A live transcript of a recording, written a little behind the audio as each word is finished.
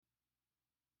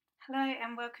Hello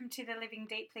and welcome to the Living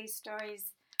Deeply Stories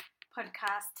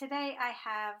podcast. Today I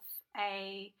have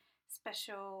a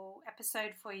special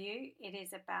episode for you. It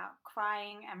is about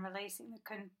crying and releasing the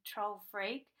control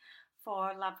freak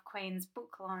for Love Queen's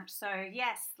book launch. So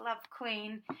yes, Love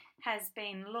Queen has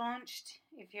been launched.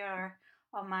 If you're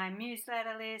on my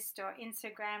newsletter list or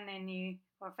Instagram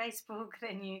or Facebook,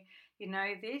 then you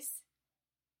know this.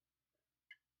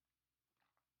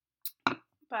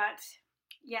 But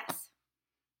yes,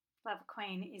 Love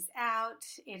Queen is out.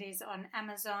 It is on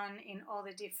Amazon in all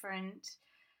the different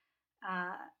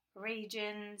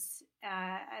regions.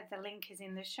 The link is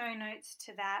in the show notes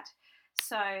to that.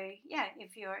 So, yeah,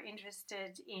 if you're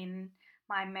interested in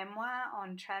my memoir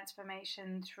on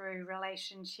transformation through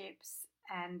relationships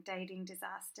and dating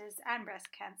disasters and breast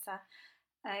cancer,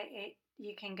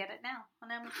 you can get it now on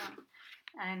Amazon.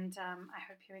 And I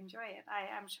hope you enjoy it.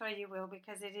 I'm sure you will,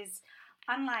 because it is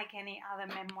unlike any other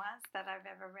memoirs that I've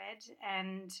ever read,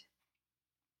 and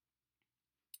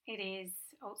it is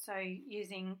also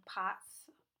using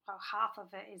half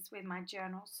of it is with my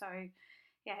journal. So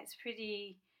yeah, it's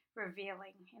pretty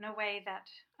revealing in a way that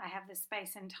I have the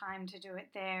space and time to do it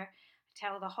there. I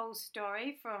tell the whole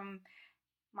story from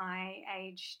my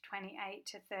age 28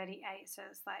 to 38, so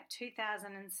it's like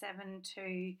 2007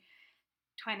 to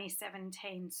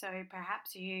 2017. So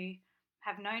perhaps you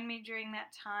have known me during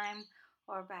that time,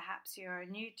 or perhaps you're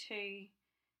new to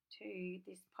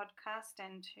this podcast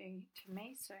and to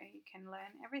me, so you can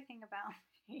learn everything about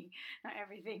me, not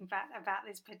everything, but about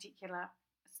this particular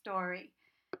story.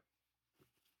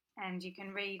 And you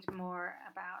can read more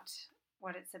about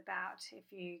what it's about if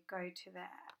you go to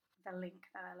the link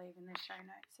that I leave in the show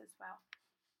notes as well.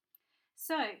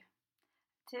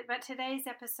 But today's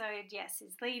episode, yes,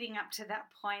 is leading up to that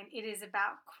point. It is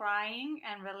about crying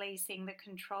and releasing the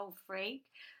control freak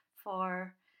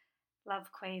for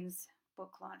Love Queen's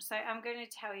book launch. So I'm going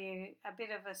to tell you a bit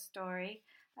of a story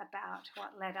about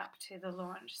what led up to the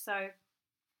launch. So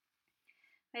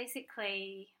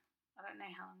basically, I don't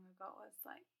know how long ago it was,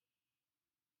 like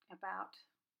about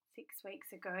 6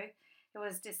 weeks ago, it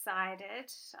was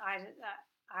decided,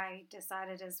 I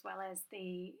decided, as well as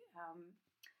the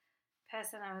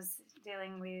person I was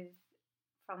dealing with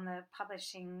from the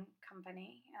publishing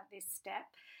company at this step.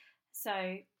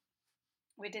 So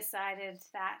we decided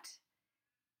that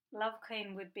Love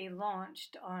Queen would be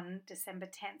launched on December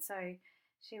 10th. So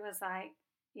she was like,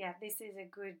 yeah, this is a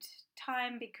good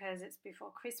time because it's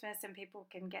before Christmas and people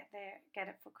can get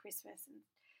it for Christmas.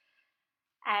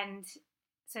 And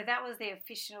so that was the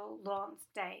official launch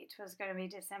date, was going to be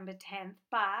December 10th.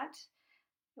 But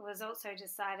it was also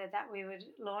decided that we would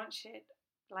launch it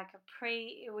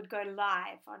it would go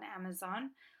live on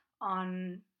Amazon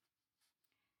on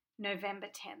November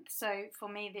 10th. So for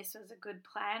me, this was a good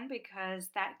plan because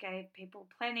that gave people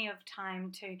plenty of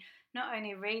time to not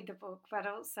only read the book, but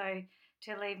also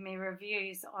to leave me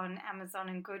reviews on Amazon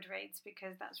and Goodreads,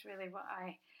 because that's really what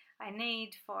I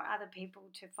need for other people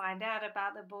to find out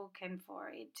about the book and for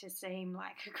it to seem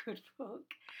like a good book,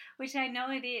 which I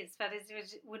know it is, but it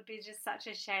would be just such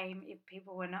a shame if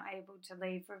people were not able to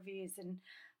leave reviews and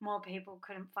more people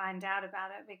couldn't find out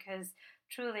about it, because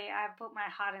truly I've put my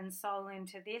heart and soul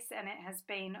into this, and it has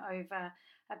been over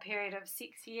a period of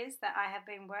 6 years that I have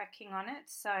been working on it.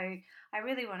 So I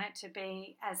really want it to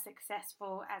be as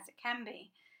successful as it can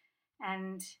be.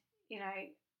 And,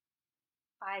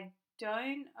 I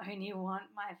don't only want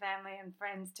my family and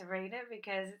friends to read it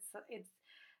because it's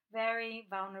very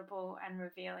vulnerable and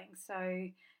revealing. So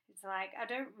it's like, I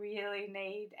don't really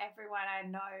need everyone I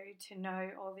know to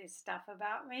know all this stuff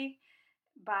about me,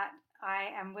 but I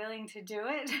am willing to do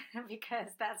it because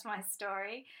that's my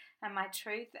story and my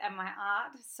truth and my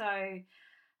art. So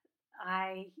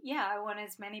I want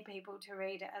as many people to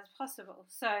read it as possible.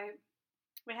 So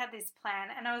we had this plan,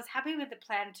 and I was happy with the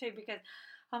plan too, because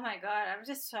oh my God, I'm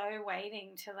just so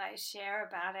waiting to share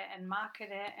about it and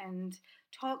market it and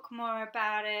talk more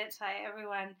about it.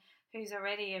 Everyone who's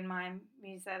already in my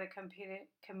newsletter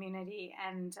community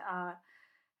and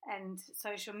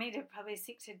social media probably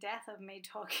sick to death of me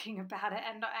talking about it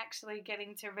and not actually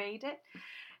getting to read it.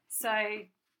 So I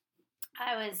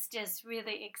was just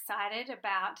really excited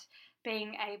about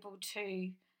being able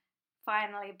to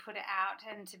finally put it out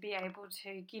and to be able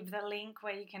to give the link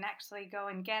where you can actually go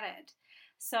and get it.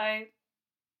 So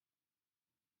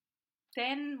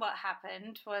then what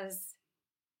happened was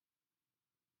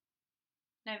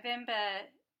November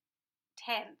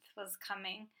 10th was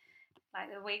coming,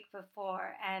 like the week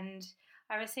before, and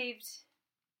I received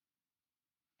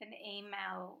an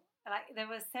email. There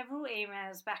were several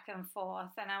emails back and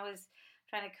forth, and I was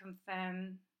trying to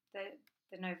confirm the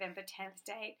the November 10th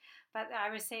date, but I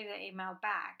received an email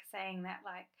back saying that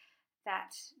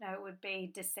it would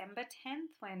be December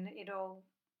 10th when it all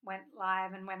went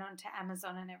live and went on to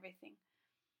Amazon and everything.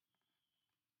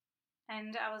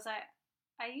 And I was like,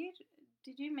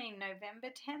 did you mean November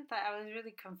 10th? I was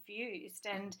really confused.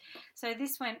 And so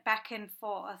this went back and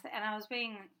forth, and I was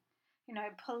being,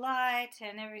 polite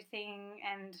and everything,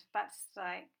 but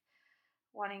like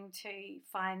wanting to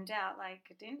find out,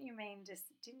 like, did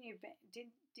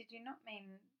you not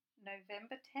mean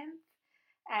November 10th?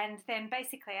 And then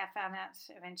basically I found out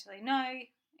eventually, no,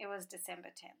 it was December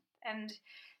 10th. And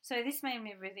so this made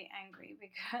me really angry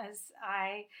because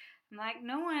I'm like,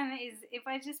 no one is, if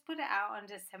I just put it out on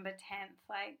December 10th,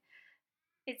 like,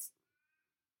 it's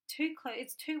too close,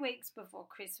 it's 2 weeks before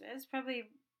Christmas,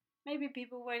 maybe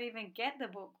people won't even get the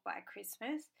book by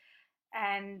Christmas,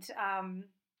 and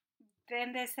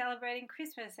then they're celebrating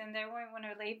Christmas and they won't want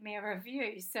to leave me a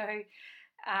review, so,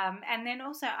 and then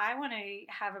also I want to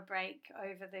have a break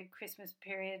over the Christmas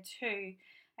period too,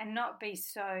 and not be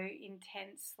so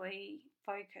intensely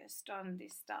focused on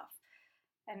this stuff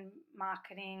and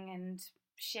marketing and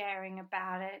sharing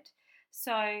about it.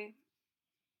 So I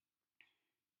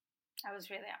was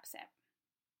really upset.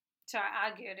 So I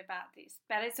argued about this,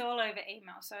 but it's all over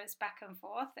email, so it's back and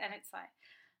forth, and it's like,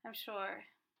 I'm sure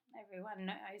everyone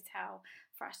knows how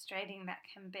frustrating that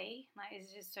can be. Like,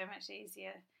 it's just so much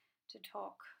easier to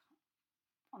talk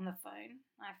on the phone,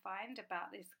 I find,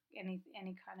 about this, any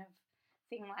kind of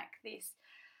thing like this.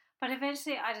 But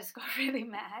eventually I just got really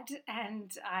mad,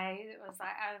 and I was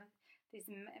like, this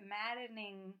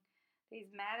maddening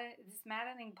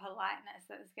politeness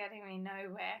that's getting me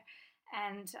nowhere.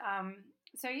 And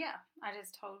so yeah, I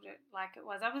just told it like it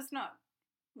was. I was not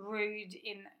rude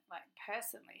in, like,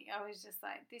 personally. I was just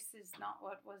like, this is not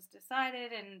what was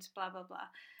decided, and blah blah blah.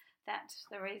 That's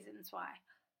the reasons why.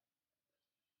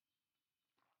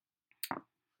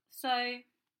 So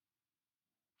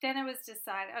then it was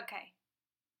decided, okay.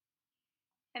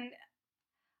 And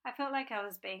I felt like I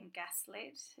was being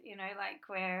gaslit, like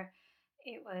where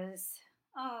it was,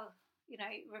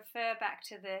 refer back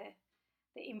to the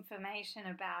information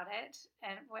about it,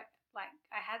 and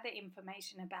I had the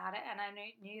information about it, and I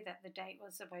knew that the date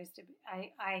was supposed to be.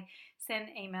 I sent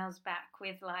emails back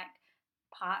with like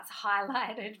parts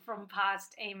highlighted from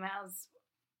past emails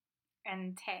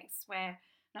and texts, where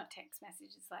not text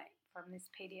messages, like from this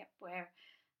PDF, where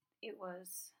it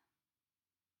was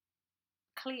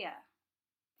clear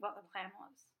what the plan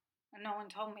was, and no one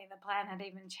told me the plan had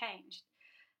even changed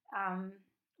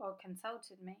or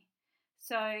consulted me.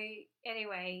 So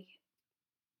anyway,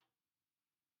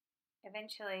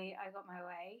 eventually I got my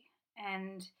way,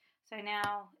 and so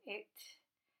now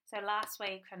so last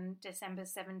week on December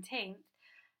 17th,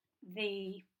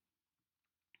 the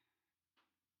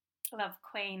Love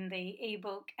Queen, the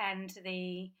ebook and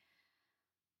the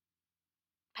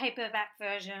paperback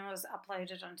version was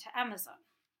uploaded onto Amazon.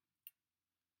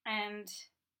 And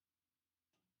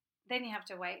then you have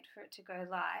to wait for it to go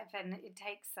live, and it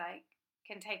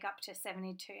can take up to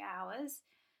 72 hours,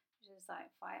 which is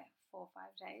like 4 or 5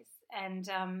 days. And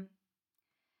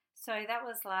so that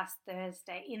was last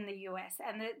Thursday in the US.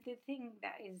 And the thing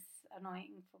that is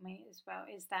annoying for me as well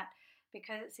is that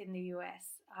because it's in the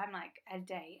US, I'm like a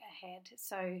day ahead.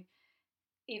 So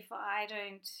if I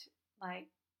don't,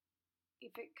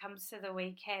 if it comes to the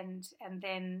weekend and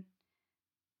then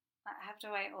I have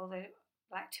to wait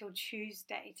till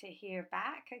Tuesday to hear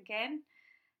back again.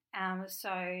 So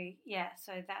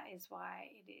that is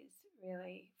why it is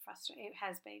really frustrating. It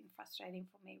has been frustrating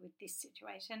for me with this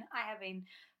situation. I have been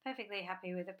perfectly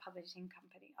happy with the publishing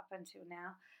company up until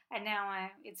now, and now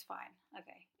it's fine.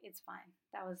 Okay, it's fine.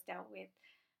 That was dealt with.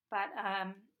 But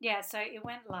so it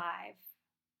went live,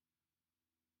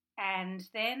 and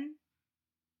then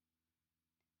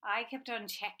I kept on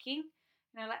checking.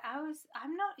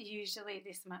 I'm not usually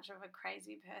this much of a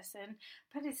crazy person,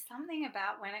 but it's something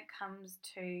about when it comes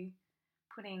to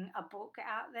putting a book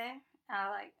out there.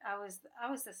 I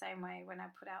was the same way when I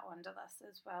put out Wanderlust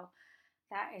as well.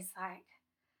 That is like,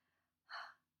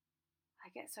 I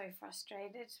get so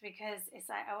frustrated because it's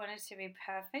like I want it to be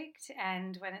perfect,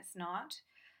 and when it's not,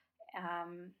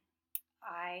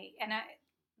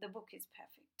 the book is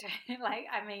perfect.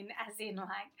 As in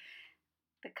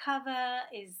the cover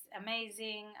is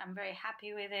amazing. I'm very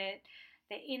happy with it.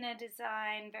 The inner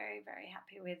design, very, very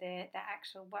happy with it. The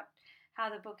actual how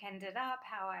the book ended up,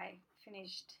 how I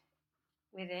finished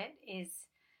with it is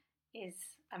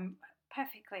I'm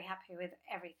perfectly happy with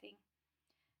everything.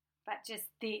 But just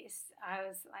this, I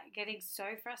was like getting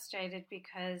so frustrated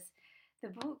because the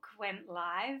book went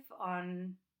live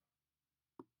on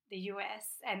the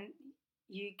US, and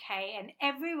UK and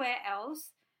everywhere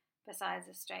else besides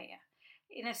Australia.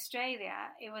 In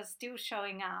Australia, it was still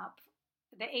showing up.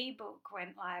 The ebook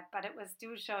went live, but it was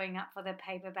still showing up for the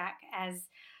paperback as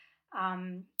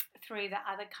through the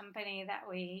other company that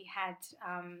we had.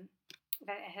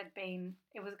 It's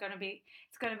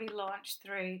going to be launched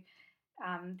through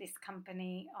this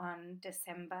company on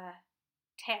December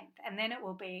 10th, and then it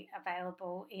will be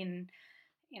available in,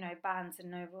 Barnes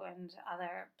and Noble and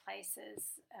other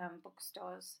places,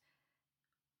 bookstores.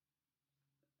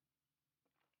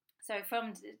 So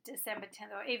from December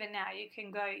 10th, or even now, you can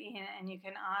go in and you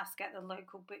can ask at the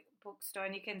local bookstore,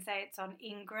 and you can say it's on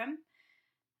Ingram,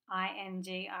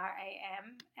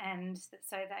 Ingram, and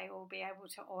so they will be able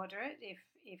to order it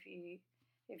if you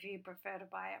prefer to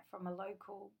buy it from a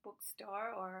local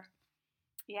bookstore. Or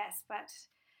yes, but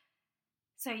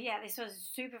so yeah, this was a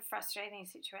super frustrating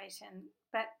situation.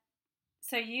 But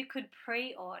so you could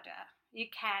pre-order, you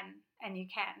can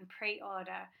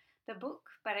pre-order the book,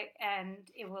 but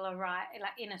it will arrive,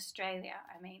 like in Australia,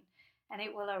 and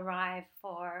it will arrive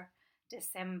for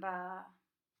December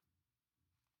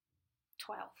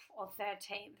 12th or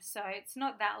 13th, so it's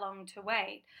not that long to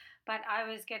wait. But I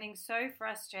was getting so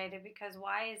frustrated because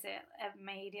why is it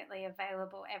immediately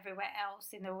available everywhere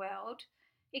else in the world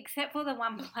except for the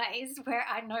one place where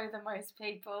I know the most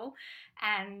people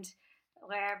and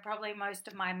where probably most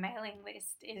of my mailing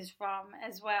list is from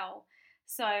as well.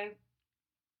 So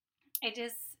it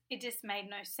just made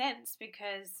no sense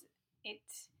because it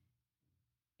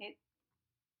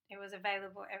was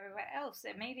available everywhere else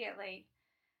immediately.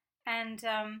 And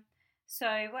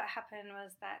so what happened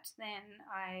was that then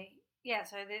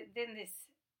then this,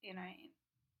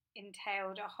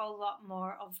 entailed a whole lot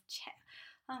more of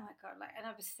oh my God, like an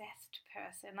obsessed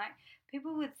person. Like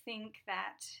people think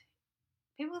that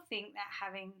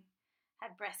having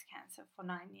had breast cancer for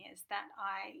 9 years, that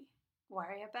I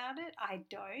worry about it. I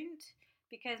don't,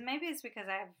 because maybe it's because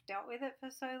I've dealt with it for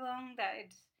so long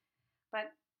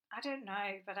but I don't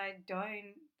know, but I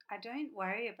don't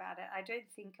worry about it. I don't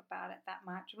think about it that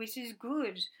much, which is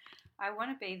good. I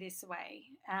want to be this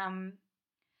way.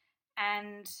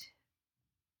 And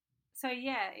so,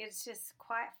 yeah, it's just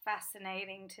quite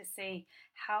fascinating to see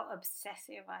how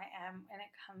obsessive I am when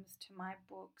it comes to my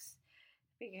books.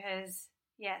 Because,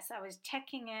 yes, I was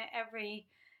checking it every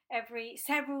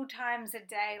several times a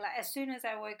day. Like as soon as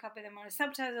I woke up in the morning,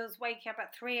 sometimes I was waking up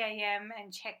at 3 a.m.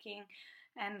 and checking,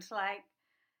 and like,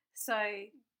 so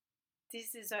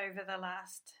this is over the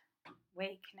last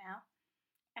week now,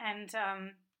 and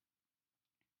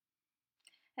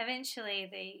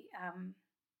eventually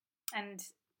and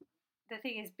the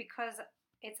thing is, because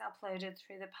it's uploaded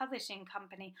through the publishing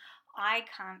company, I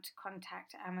can't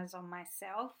contact Amazon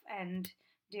myself and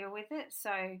deal with it,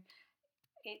 so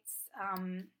it's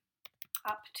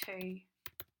up to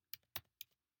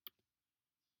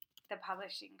the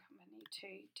publishing company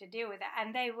to deal with it.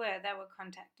 And they were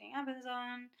contacting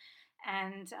Amazon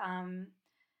and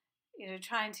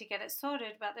trying to get it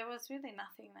sorted, but there was really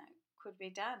nothing that could be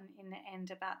done in the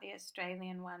end about the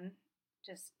Australian one,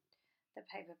 just the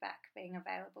paperback being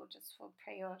available just for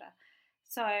pre-order.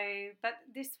 So, but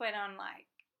this went on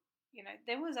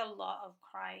there was a lot of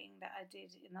crying that I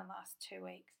did in the last 2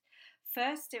 weeks.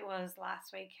 First, it was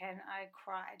last weekend. I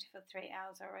cried for 3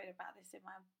 hours. I wrote about this in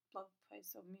my blog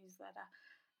post or newsletter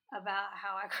about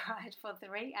how I cried for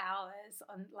 3 hours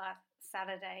on last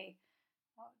Saturday.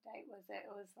 What date was it?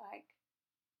 It was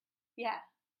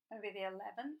maybe the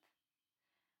 11th.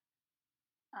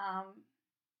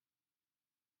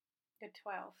 The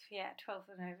 12th, 12th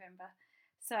of November.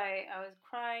 So I was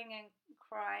crying,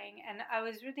 and I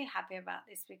was really happy about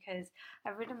this because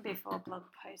I've written before blog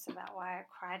posts about why I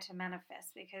cried to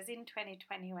manifest, because in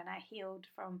 2020 when I healed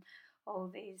from all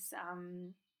these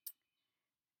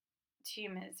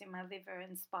tumours in my liver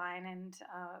and spine and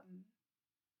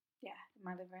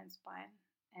my liver and spine,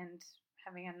 and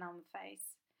having a numb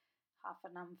face, half a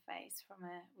numb face from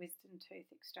a wisdom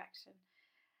tooth extraction,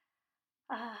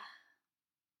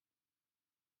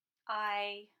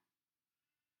 I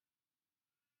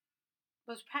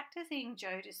was practicing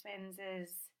Joe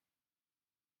Dispenza's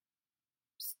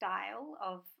style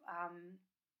of,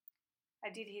 I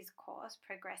did his course,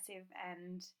 Progressive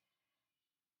and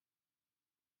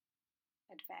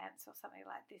Advanced or something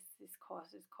like this. This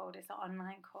course is called, it's an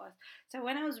online course. So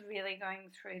when I was really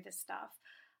going through the stuff,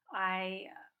 I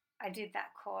did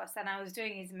that course and I was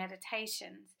doing his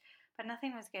meditations, but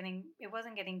it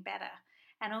wasn't getting better.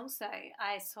 And also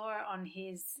I saw on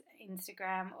his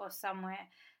Instagram or somewhere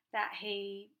that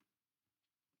he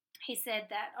said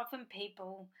that often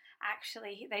people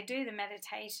actually, they do the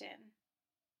meditation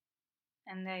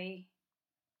and they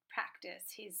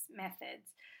practice his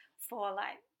methods for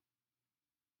like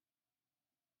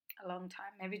a long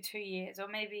time, maybe 2 years or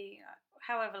maybe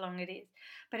however long it is.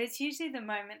 But it's usually the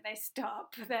moment they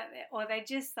stop or they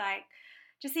just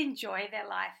enjoy their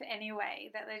life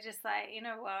anyway, that they're just like, you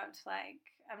know what, like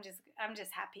I'm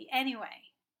just happy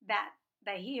anyway, that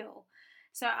they heal.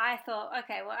 So I thought,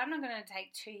 okay, well, I'm not going to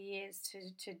take 2 years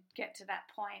to get to that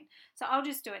point. So I'll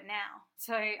just do it now.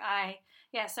 So I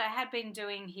had been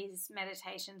doing his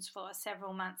meditations for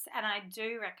several months, and I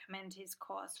do recommend his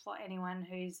course for anyone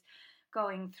who's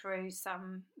going through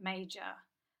some major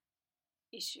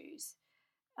issues.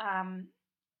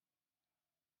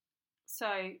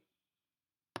 So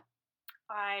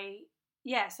I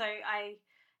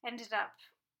ended up,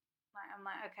 I'm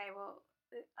like, okay, well,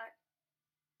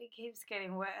 it keeps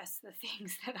getting worse, the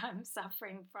things that I'm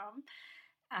suffering from,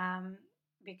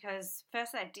 because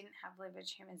first I didn't have liver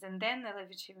tumours, and then the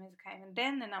liver tumours came, and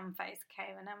then the numb face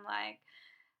came, and I'm like,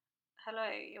 hello,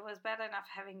 it was bad enough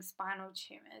having spinal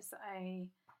tumours. I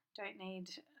don't need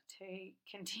to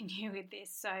continue with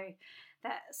this. So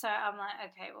I'm like,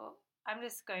 okay, well, I'm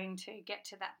just going to get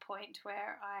to that point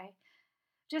where I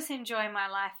just enjoy my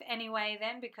life anyway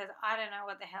then, because I don't know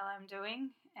what the hell I'm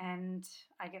doing, and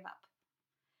I give up.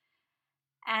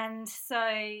 And so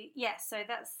at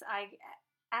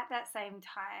that same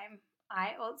time,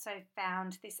 I also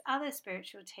found this other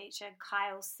spiritual teacher,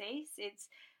 Kyle Cease. It's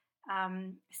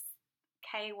Kyle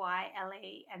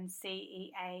and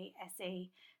Cease.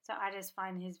 So I just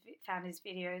found his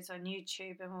videos on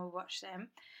YouTube and we'll watch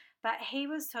them. But he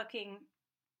was talking.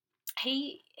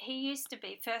 He used to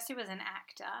be, first he was an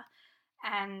actor,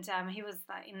 and he was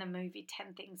like in the movie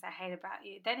 10 Things I Hate About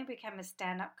You. Then he became a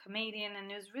stand-up comedian, and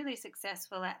he was really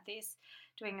successful at this,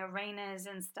 doing arenas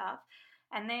and stuff.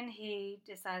 And then he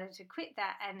decided to quit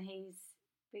that, and he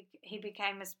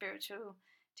became a spiritual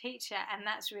teacher, and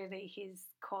that's really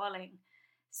his calling.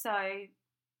 So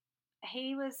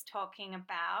he was talking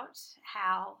about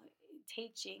how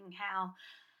teaching, how,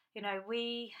 you know,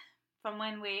 we, from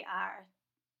when we are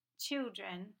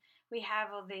children, we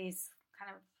have all these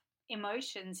kind of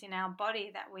emotions in our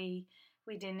body that we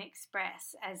didn't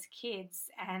express as kids,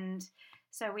 and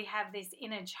so we have this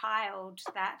inner child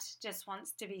that just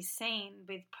wants to be seen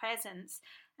with presence,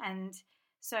 and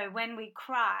so when we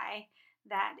cry,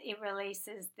 that it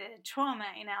releases the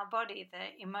trauma in our body,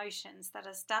 the emotions that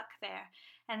are stuck there.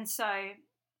 And so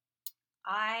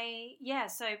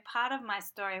so part of my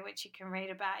story, which you can read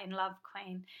about in Love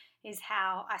Queen, is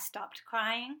how I stopped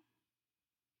crying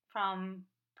from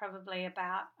I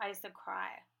used to cry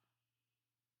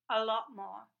a lot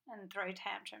more and throw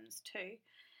tantrums too.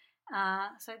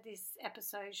 So this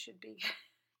episode should be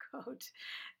called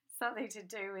something to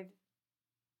do with,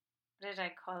 what did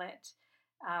I call it?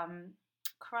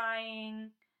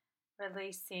 Crying,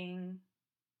 releasing.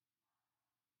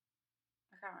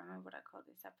 I can't remember what I called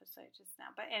this episode just now.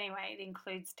 But anyway, it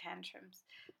includes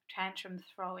tantrum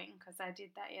throwing, because I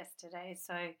did that yesterday.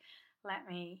 So let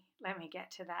me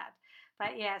get to that.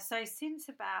 But yeah, so since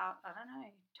about,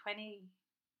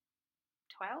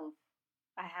 2012,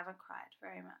 I haven't cried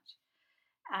very much.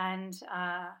 And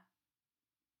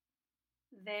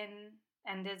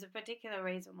and there's a particular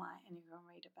reason why, and you can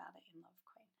read about it in Love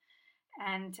Queen.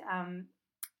 And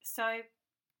so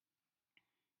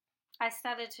I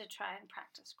started to try and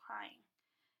practice crying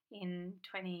in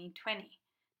 2020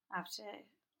 after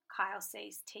Kyle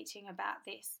Cease teaching about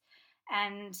this.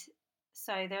 And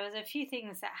so there was a few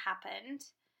things that happened,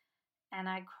 and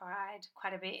I cried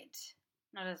quite a bit,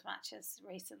 not as much as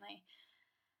recently.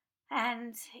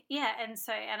 And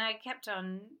I kept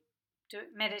on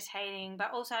meditating,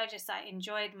 but also I just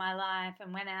enjoyed my life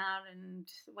and went out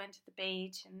and went to the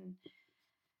beach and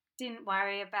didn't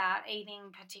worry about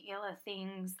eating particular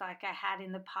things like I had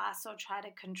in the past or try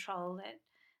to control it.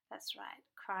 That's right,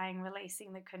 crying,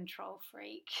 releasing the control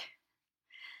freak.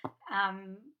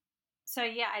 So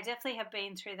yeah, I definitely have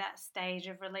been through that stage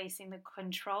of releasing the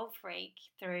control freak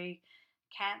through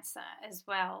cancer as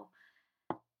well.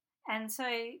 And so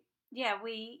yeah,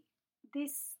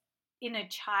 this inner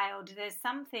child, there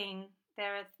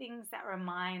are things that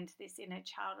remind this inner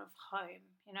child of home,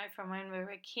 from when we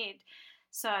were a kid.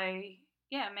 So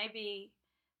yeah, maybe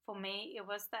for me it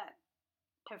was that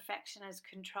perfectionist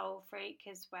control freak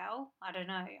as well. I don't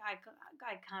know.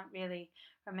 I can't really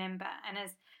remember. And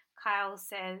as Kyle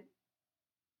said,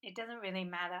 it doesn't really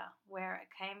matter where it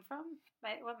came from,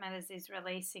 but what matters is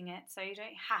releasing it. So you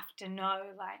don't have to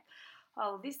know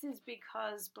this is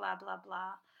because blah, blah,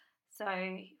 blah. So,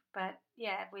 but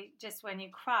yeah, when you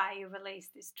cry, you release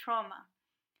this trauma.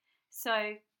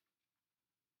 So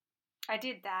I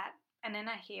did that, and then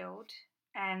I healed,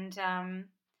 and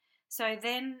So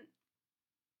then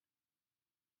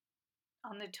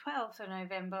on the 12th of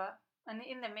November, and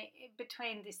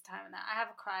between this time and that, I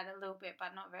have cried a little bit,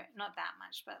 but not that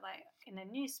much. But like in the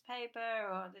newspaper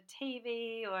or the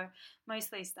TV, or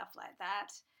mostly stuff like that.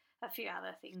 A few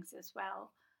other things as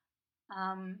well.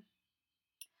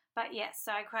 But yes,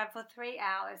 so I cried for 3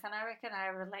 hours, and I reckon I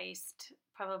released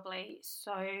probably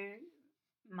so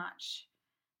much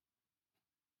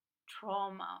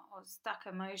trauma or stuck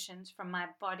emotions from my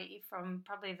body from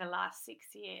probably the last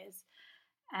 6 years.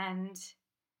 And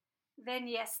then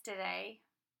yesterday,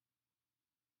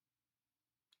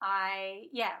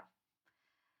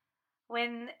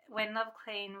 when Love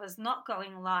Clean was not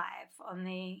going live on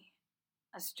the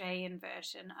Australian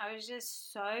version, I was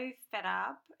just so fed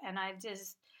up, and I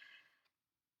just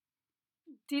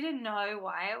didn't know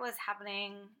why it was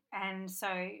happening. And so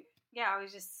I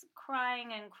was just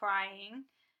crying, and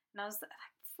I was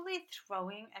fully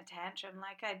throwing a tantrum.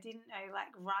 Like, I didn't know,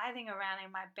 like writhing around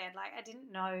in my bed, like I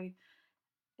didn't know.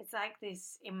 It's like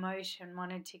this emotion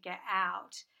wanted to get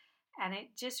out, and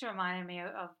it just reminded me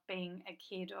of being a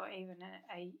kid or even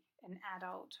an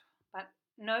adult. But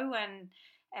no one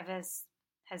ever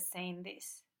has seen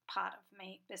this part of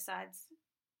me besides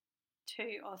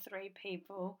 2 or 3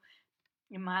 people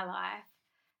in my life.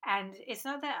 And it's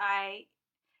not like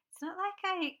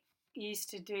I used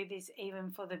to do this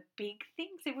even for the big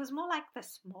things. It was more like the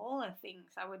smaller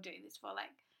things I would do this for,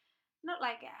 like not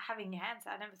like having cancer.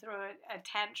 I never threw a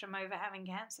tantrum over having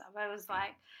cancer, but it was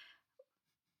like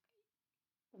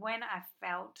when I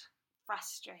felt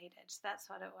frustrated. That's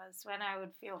what it was. When I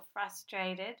would feel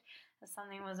frustrated that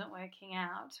something wasn't working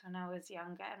out when I was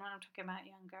younger. And when I'm talking about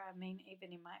younger, I mean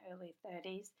even in my early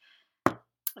 30s.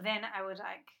 Then I would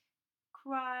like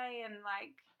cry and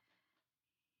like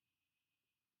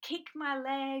kick my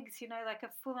legs, like a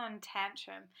full-on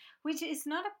tantrum, which is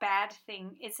not a bad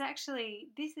thing. This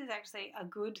is actually a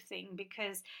good thing,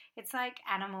 because it's like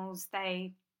animals.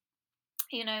 They,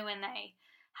 when they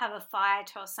have a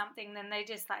fight or something, then they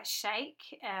just like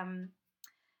shake and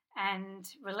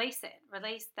release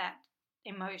that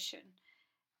emotion.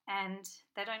 And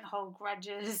they don't hold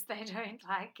grudges. They don't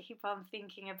like keep on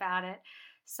thinking about it.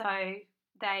 So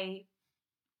they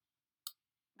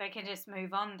can just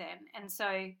move on then. And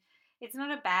so it's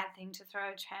not a bad thing to throw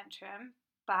a tantrum,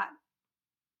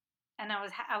 and I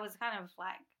was kind of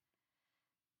like,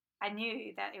 I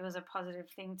knew that it was a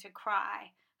positive thing to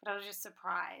cry, but I was just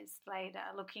surprised later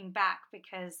looking back,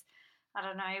 because I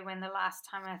don't know when the last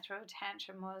time I threw a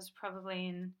tantrum was, probably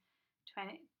in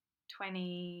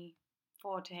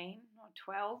 2014 or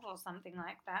 12 or something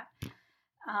like that.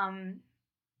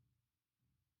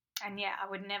 And I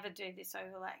would never do this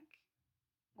over like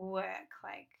work,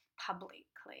 like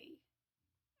publicly,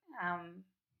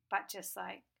 but just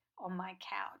like on my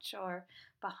couch or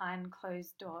behind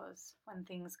closed doors when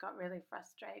things got really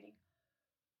frustrating.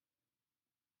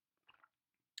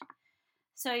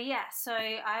 So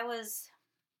I was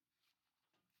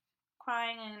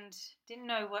crying and didn't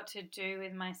know what to do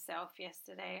with myself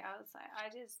yesterday. I was like, I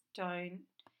just don't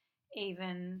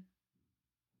even,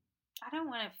 I don't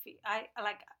want to feel, I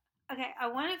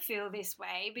want to feel this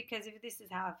way, because if this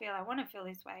is how I feel, I want to feel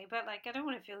this way, but like I don't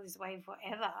want to feel this way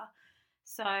forever.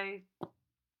 So I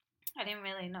didn't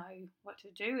really know what to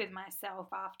do with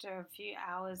myself after a few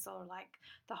hours, or like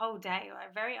the whole day,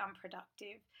 like very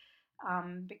unproductive,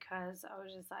 because I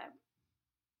was just like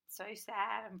so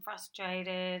sad and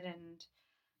frustrated and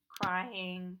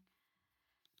crying.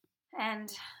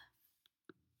 And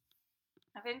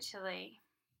eventually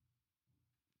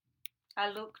I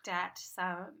looked at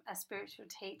a spiritual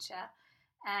teacher,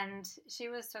 and she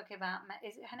was talking about,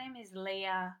 her name is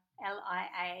Leah,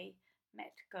 Lia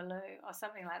Metgalu or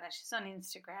something like that. She's on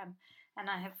Instagram, and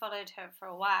I have followed her for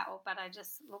a while, but I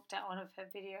just looked at one of her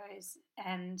videos,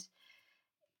 and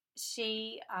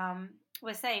she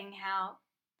was saying how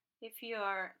if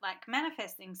you're like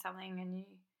manifesting something and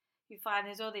you find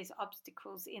there's all these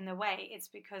obstacles in the way, it's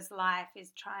because life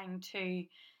is trying to,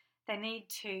 they need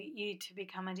you to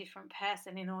become a different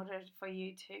person in order for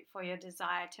your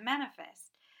desire to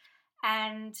manifest.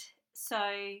 And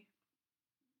so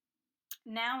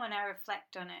now when I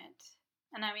reflect on it,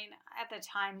 and I mean at the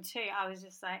time too, I was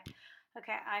just like,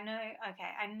 I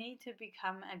need to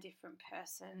become a different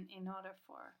person in order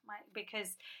for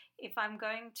because if I'm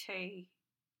going to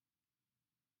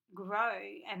grow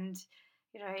and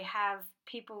have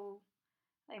people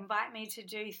invite me to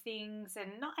do things,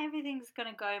 and not everything's going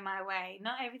to go my way,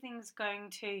 not everything's going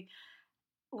to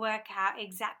work out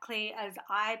exactly as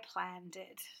I planned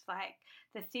it, like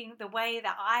the way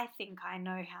that I think I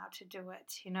know how to do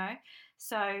it,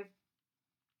 So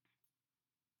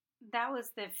that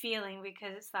was the feeling,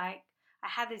 because it's like I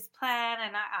had this plan,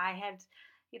 and I had,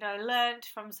 learned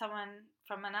from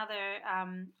another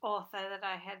author that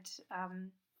I had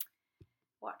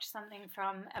watched something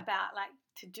from, about like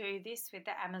to do this with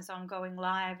the Amazon going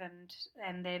live,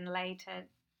 and then later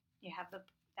you have the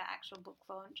actual book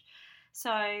launch.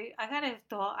 So I kind of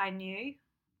thought I knew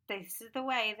this is the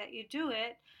way that you do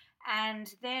it,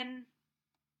 and then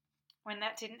when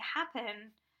that didn't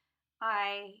happen,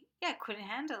 I couldn't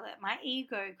handle it. My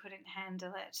ego couldn't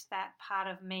handle it. That part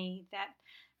of me, that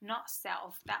not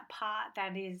self, that part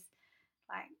that is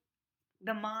like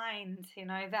the mind,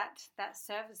 that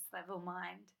service level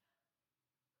mind,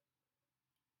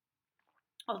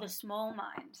 or the small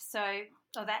mind. So,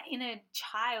 or that inner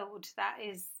child that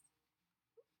is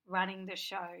running the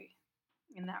show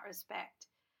in that respect.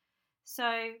 So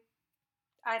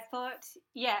I thought,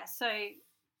 so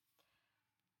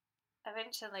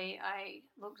eventually I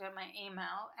looked at my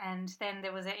email, and then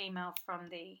there was an email from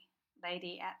the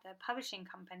lady at the publishing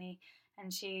company,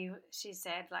 and she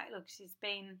said, like, look, she's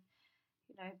been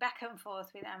back and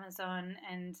forth with Amazon,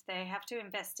 and they have to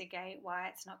investigate why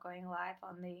it's not going live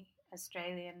on the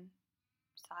Australian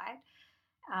side.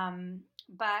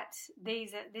 But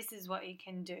this is what you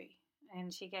can do.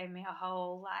 And she gave me a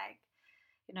whole, like,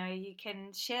 you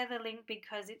can share the link,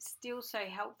 because it's still so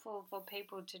helpful for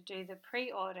people to do the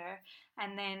pre-order,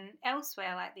 and then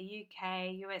elsewhere, like the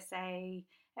UK, USA,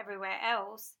 everywhere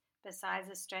else besides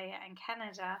Australia and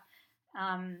Canada,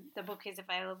 the book is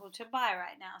available to buy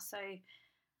right now. So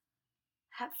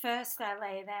at first I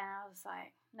lay there, I was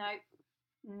like,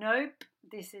 nope,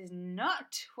 this is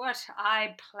not what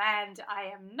I planned.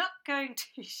 I am not going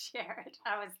to share it,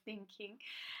 I was thinking.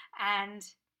 And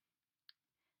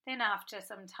then after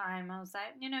some time, I was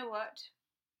like, you know what?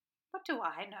 What do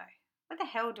I know? What the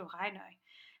hell do I know?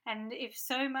 And if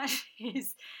so much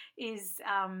is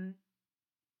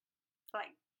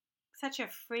like such a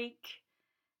freak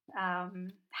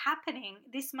happening,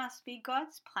 this must be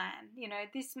God's plan.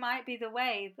 This might be the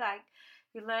way. Like,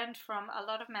 we learned from a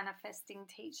lot of manifesting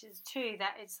teachers too,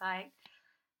 that it's like,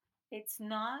 it's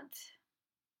not,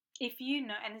 if you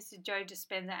know, and this is Joe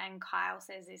Dispenza and Kyle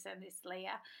says this, and this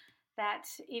Leah, that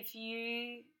if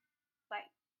you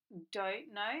like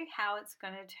don't know how it's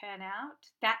going to turn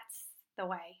out, that's the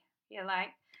way. You're like,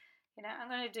 I'm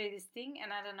going to do this thing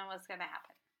and I don't know what's going to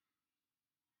happen.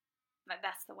 Like,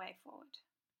 that's the way forward.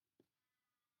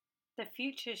 The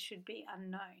future should be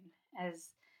unknown, as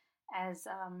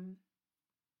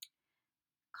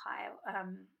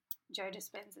Joe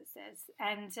Dispenza says.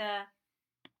 And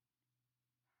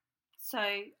so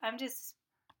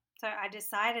I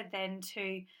decided then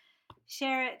to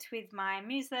share it with my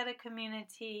newsletter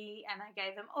community, and I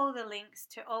gave them all the links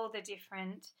to all the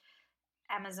different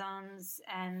Amazons,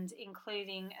 and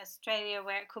including Australia,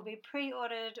 where it could be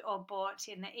pre-ordered or bought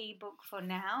in the ebook for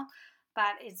now,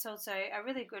 but it's also a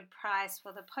really good price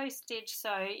for the postage.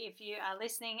 So if you are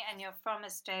listening and you're from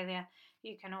Australia,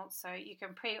 you can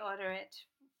pre-order it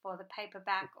for the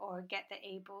paperback or get the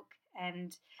ebook,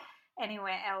 and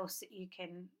anywhere else you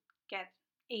can get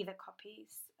either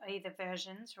copies or either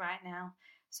versions right now.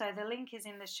 So the link is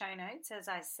in the show notes, as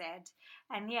I said.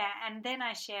 And then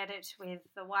I shared it with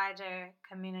the wider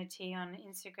community on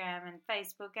Instagram and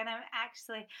Facebook. And I'm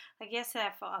actually, like, yesterday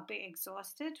I felt a bit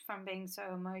exhausted from being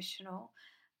so emotional.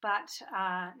 But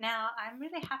now I'm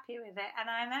really happy with it. And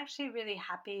I'm actually really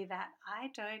happy that I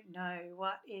don't know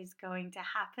what is going to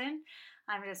happen.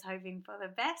 I'm just hoping for the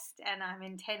best, and I'm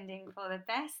intending for the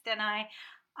best. And I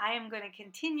am going to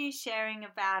continue sharing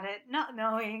about it, not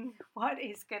knowing what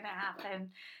is going to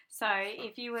happen. So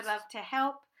if you would love to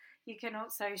help, you can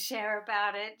also share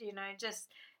about it, just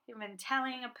even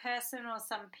telling a person or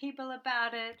some people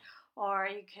about it, or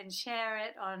you can share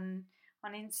it on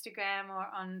Instagram or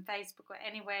on Facebook or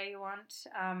anywhere you want.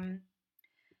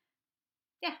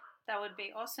 That would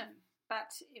be awesome.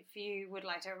 But if you would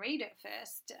like to read it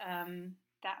first,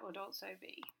 that would also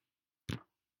be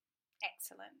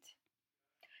excellent.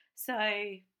 So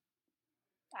I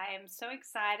am so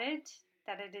excited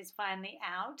that it is finally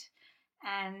out,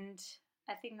 and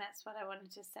I think that's what I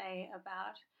wanted to say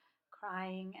about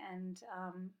crying and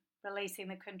releasing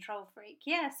the control freak.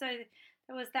 So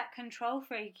there was that control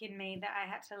freak in me that I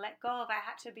had to let go of. I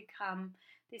had to become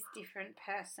this different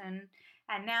person,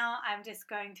 and now I'm just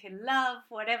going to love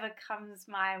whatever comes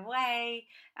my way.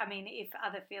 I mean, if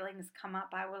other feelings come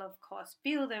up, I will of course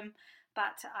feel them,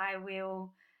 but I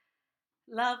will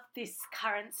love this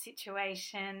current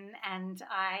situation, and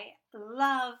I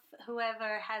love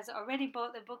whoever has already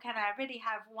bought the book. And I already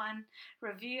have one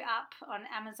review up on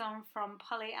Amazon from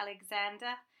Polly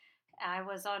Alexander, I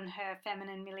was on her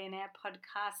Feminine Millionaire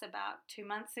podcast about 2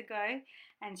 months ago,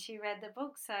 and she read the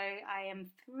book, so I am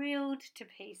thrilled to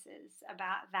pieces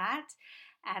about that,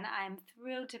 and I'm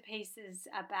thrilled to pieces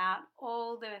about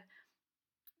all the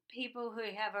people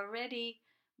who have already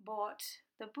bought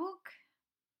the book,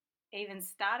 even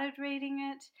started reading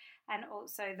it, and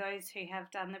also those who have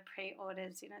done the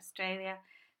pre-orders in Australia.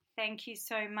 Thank you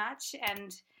so much,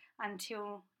 and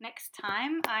until next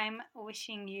time, I'm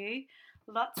wishing you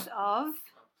lots of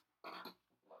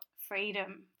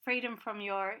freedom from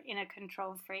your inner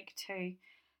control freak too.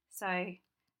 So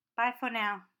bye for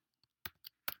now.